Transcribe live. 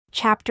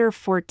Chapter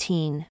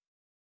 14.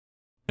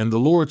 And the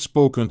Lord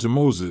spoke unto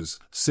Moses,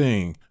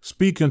 saying,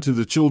 Speak unto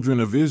the children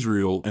of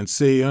Israel, and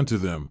say unto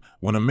them,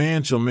 When a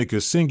man shall make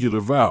a singular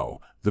vow,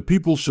 the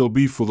people shall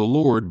be for the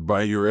Lord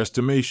by your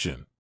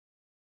estimation.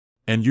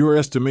 And your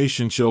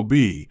estimation shall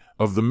be,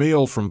 of the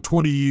male from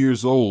 20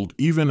 years old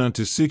even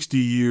unto 60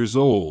 years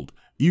old,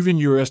 even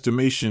your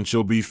estimation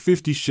shall be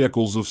 50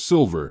 shekels of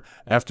silver,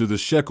 after the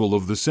shekel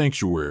of the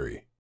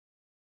sanctuary.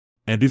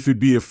 And if it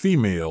be a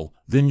female,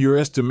 then your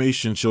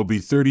estimation shall be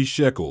 30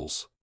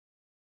 shekels.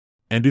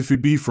 And if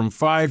it be from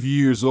 5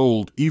 years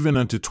old even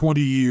unto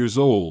 20 years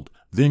old,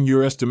 then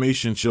your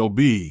estimation shall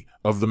be,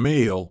 of the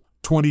male,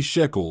 20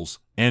 shekels,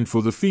 and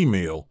for the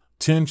female,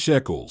 10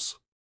 shekels.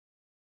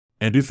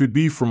 And if it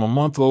be from a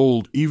month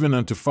old even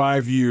unto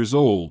 5 years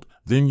old,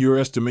 then your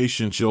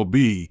estimation shall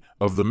be,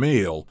 of the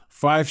male,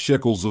 5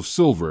 shekels of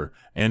silver,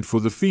 and for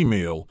the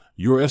female,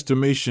 your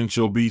estimation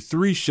shall be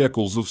 3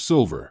 shekels of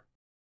silver.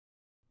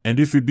 And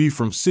if it be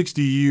from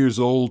 60 years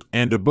old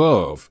and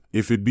above,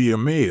 if it be a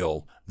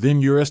male,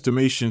 then your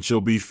estimation shall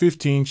be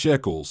 15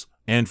 shekels,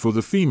 and for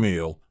the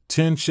female,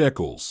 10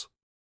 shekels.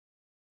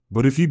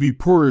 But if he be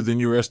poorer than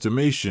your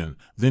estimation,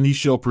 then he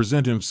shall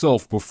present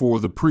himself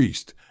before the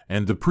priest,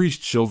 and the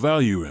priest shall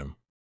value him.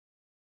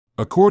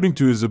 According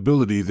to his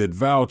ability that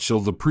vowed shall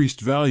the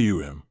priest value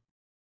him.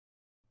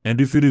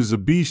 And if it is a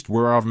beast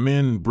whereof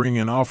men bring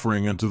an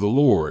offering unto the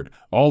Lord,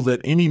 all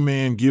that any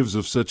man gives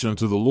of such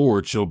unto the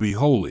Lord shall be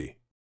holy.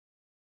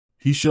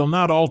 He shall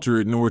not alter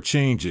it nor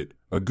change it,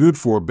 a good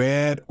for a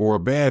bad, or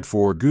a bad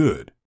for a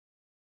good.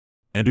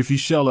 And if he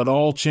shall at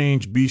all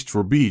change beast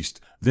for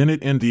beast, then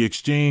it and the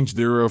exchange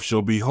thereof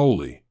shall be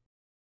holy.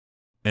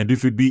 And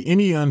if it be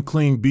any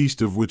unclean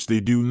beast of which they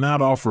do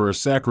not offer a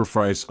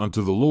sacrifice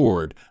unto the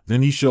Lord,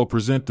 then he shall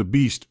present the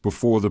beast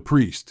before the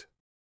priest.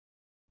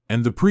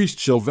 And the priest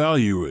shall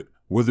value it,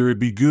 whether it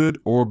be good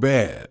or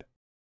bad.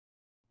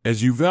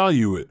 As you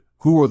value it,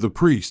 who are the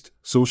priest,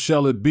 so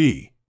shall it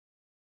be.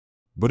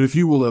 But if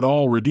you will at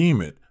all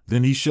redeem it,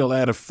 then he shall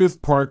add a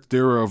 5th part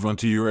thereof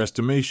unto your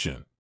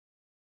estimation.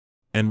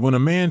 And when a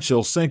man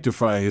shall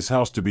sanctify his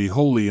house to be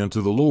holy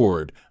unto the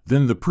Lord,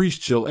 then the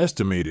priest shall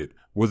estimate it,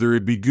 whether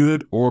it be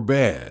good or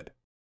bad.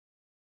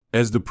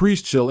 As the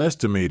priest shall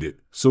estimate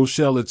it, so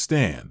shall it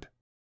stand.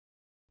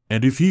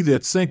 And if he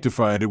that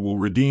sanctified it will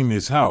redeem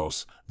his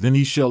house, then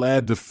he shall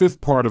add the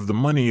 5th part of the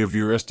money of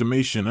your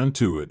estimation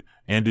unto it,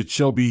 and it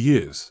shall be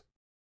his.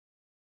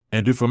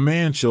 And if a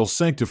man shall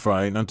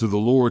sanctify unto the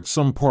Lord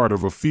some part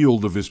of a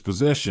field of his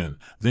possession,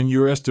 then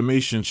your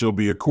estimation shall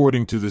be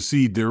according to the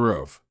seed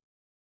thereof.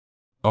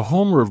 A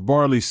homer of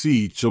barley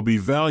seed shall be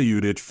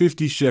valued at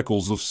 50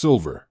 shekels of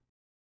silver.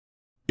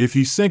 If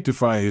he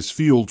sanctify his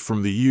field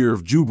from the year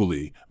of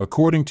Jubilee,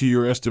 according to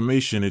your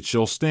estimation it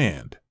shall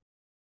stand.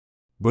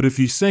 But if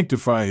he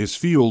sanctify his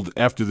field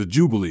after the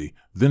Jubilee,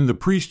 then the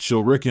priest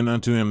shall reckon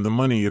unto him the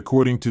money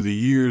according to the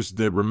years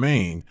that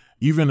remain,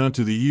 even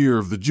unto the year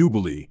of the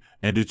Jubilee,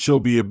 and it shall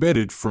be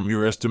abated from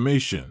your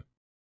estimation.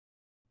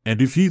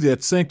 And if he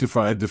that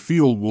sanctified the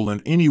field will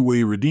in any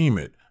way redeem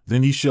it,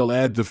 then he shall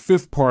add the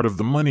 5th part of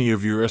the money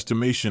of your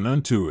estimation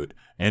unto it,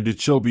 and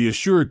it shall be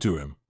assured to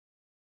him.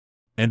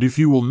 And if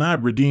he will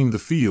not redeem the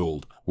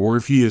field, or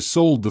if he has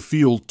sold the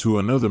field to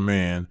another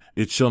man,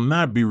 it shall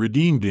not be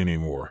redeemed any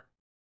more.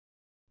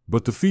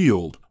 But the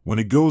field, when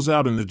it goes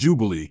out in the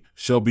Jubilee,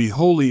 shall be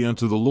holy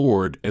unto the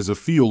Lord as a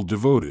field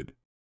devoted.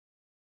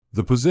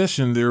 The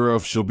possession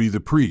thereof shall be the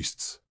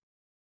priest's.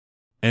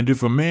 And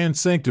if a man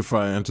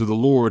sanctify unto the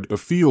Lord a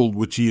field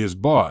which he has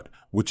bought,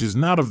 which is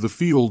not of the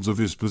fields of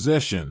his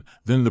possession,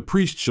 then the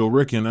priest shall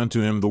reckon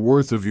unto him the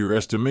worth of your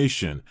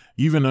estimation,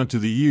 even unto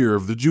the year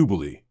of the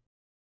Jubilee.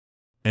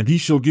 And he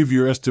shall give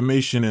your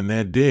estimation in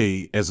that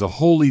day as a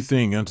holy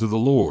thing unto the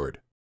Lord.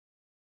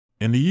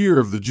 In the year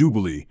of the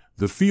Jubilee,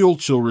 the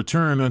field shall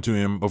return unto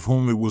him of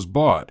whom it was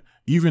bought,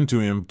 even to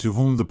him to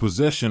whom the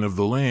possession of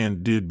the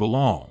land did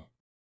belong.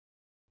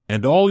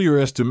 And all your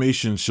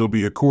estimations shall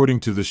be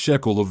according to the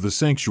shekel of the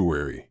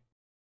sanctuary.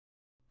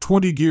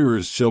 20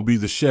 gerahs shall be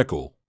the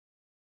shekel.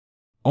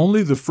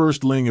 Only the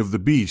firstling of the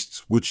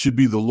beasts, which should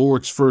be the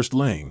Lord's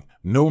firstling,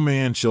 no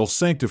man shall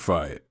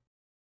sanctify it.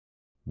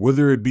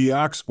 Whether it be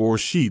ox or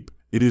sheep,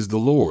 it is the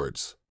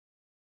Lord's.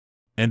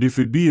 And if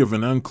it be of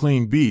an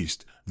unclean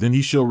beast, then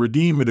he shall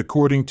redeem it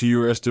according to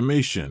your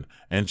estimation,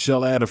 and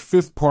shall add a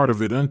 5th part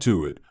of it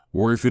unto it,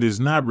 or if it is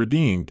not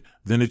redeemed,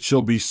 then it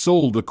shall be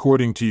sold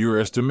according to your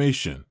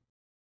estimation.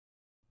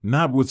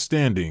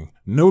 Notwithstanding,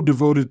 no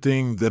devoted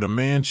thing that a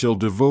man shall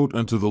devote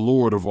unto the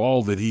Lord of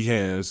all that he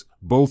has,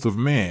 both of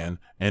man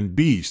and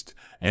beast,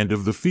 and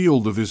of the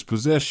field of his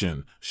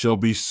possession, shall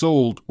be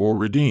sold or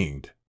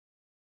redeemed.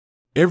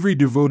 Every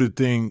devoted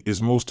thing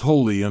is most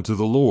holy unto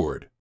the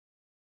Lord.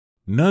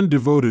 None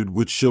devoted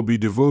which shall be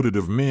devoted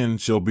of men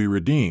shall be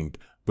redeemed,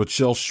 but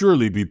shall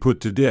surely be put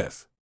to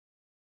death.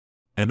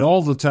 And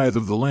all the tithe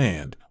of the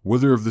land,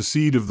 whether of the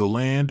seed of the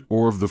land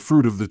or of the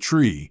fruit of the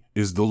tree,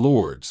 is the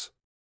Lord's.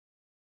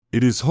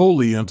 It is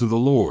holy unto the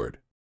Lord.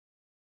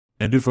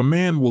 And if a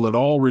man will at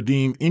all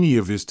redeem any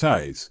of his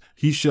tithes,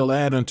 he shall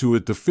add unto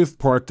it the 5th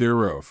part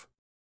thereof.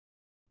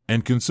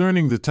 And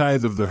concerning the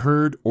tithe of the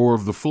herd or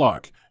of the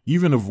flock,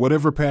 even of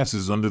whatever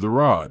passes under the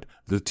rod,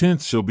 the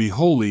tenth shall be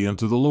holy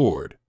unto the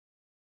Lord.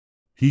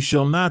 He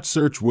shall not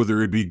search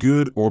whether it be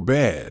good or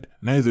bad,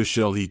 neither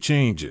shall he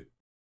change it.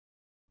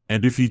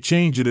 And if he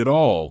change it at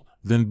all,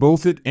 then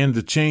both it and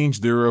the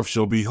change thereof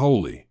shall be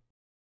holy.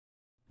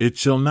 It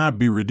shall not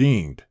be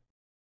redeemed.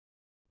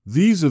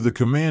 These are the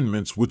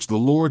commandments which the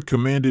Lord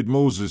commanded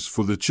Moses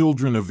for the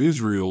children of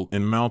Israel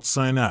in Mount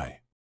Sinai.